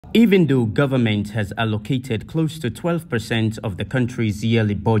Even though government has allocated close to 12% of the country's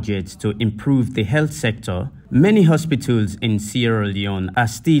yearly budget to improve the health sector, many hospitals in Sierra Leone are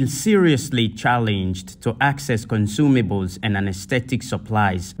still seriously challenged to access consumables and anesthetic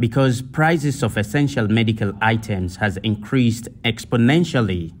supplies because prices of essential medical items has increased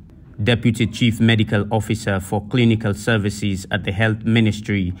exponentially. Deputy Chief Medical Officer for Clinical Services at the Health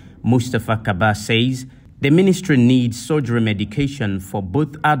Ministry, Mustafa Kaba, says the ministry needs surgery medication for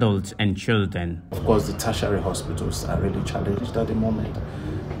both adults and children. Of course, the tertiary hospitals are really challenged at the moment.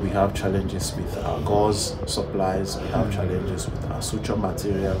 We have challenges with our gauze supplies, we have challenges with our suture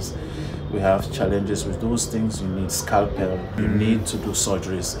materials, we have challenges with those things. You need scalpel, you need to do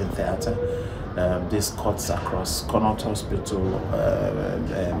surgeries in theater. This cuts across Connaught Hospital,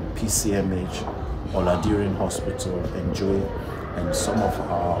 PCMH, Oladirin Hospital, Enjoy, and some of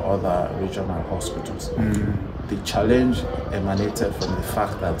our other regional hospitals. The challenge emanated from the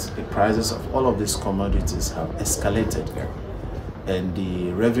fact that the prices of all of these commodities have escalated, and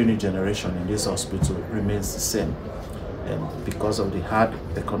the revenue generation in this hospital remains the same. And because of the hard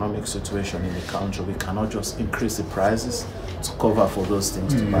economic situation in the country, we cannot just increase the prices to cover for those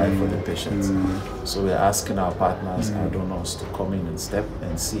things to buy for the patients. So we're asking our partners, our donors, to come in and step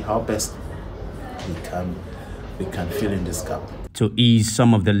and see how best we can fill in this gap. To ease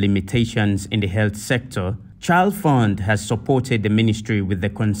some of the limitations in the health sector, Child Fund has supported the ministry with the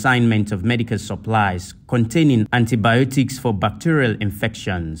consignment of medical supplies containing antibiotics for bacterial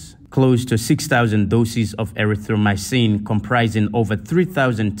infections. Close to 6,000 doses of erythromycin comprising over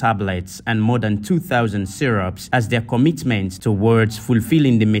 3,000 tablets and more than 2,000 syrups as their commitment towards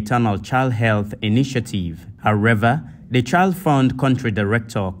fulfilling the maternal child health initiative. However, the Child Fund Country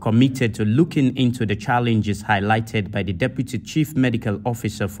Director committed to looking into the challenges highlighted by the Deputy Chief Medical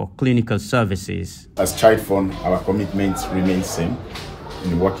Officer for Clinical Services. As Child Fund, our commitment remains same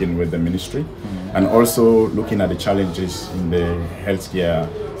in working with the ministry and also looking at the challenges in the healthcare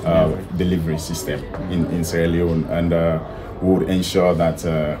delivery system in Sierra Leone, and we would ensure that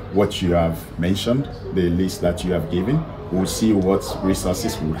what you have mentioned, the list that you have given, we'll see what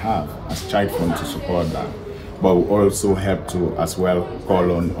resources we would have as Child Fund to support that. But we also help to as well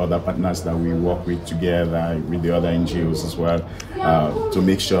call on other partners that we work with together with the other NGOs as well to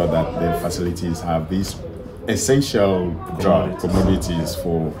make sure that the facilities have these essential drug commodities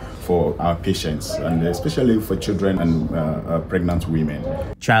for our patients, and especially for children and pregnant women.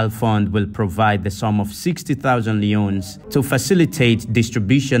 Child Fund will provide the sum of 60,000 leones to facilitate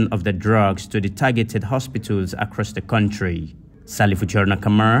distribution of the drugs to the targeted hospitals across the country. Salifu Cherna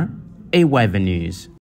Kamara, AYV News.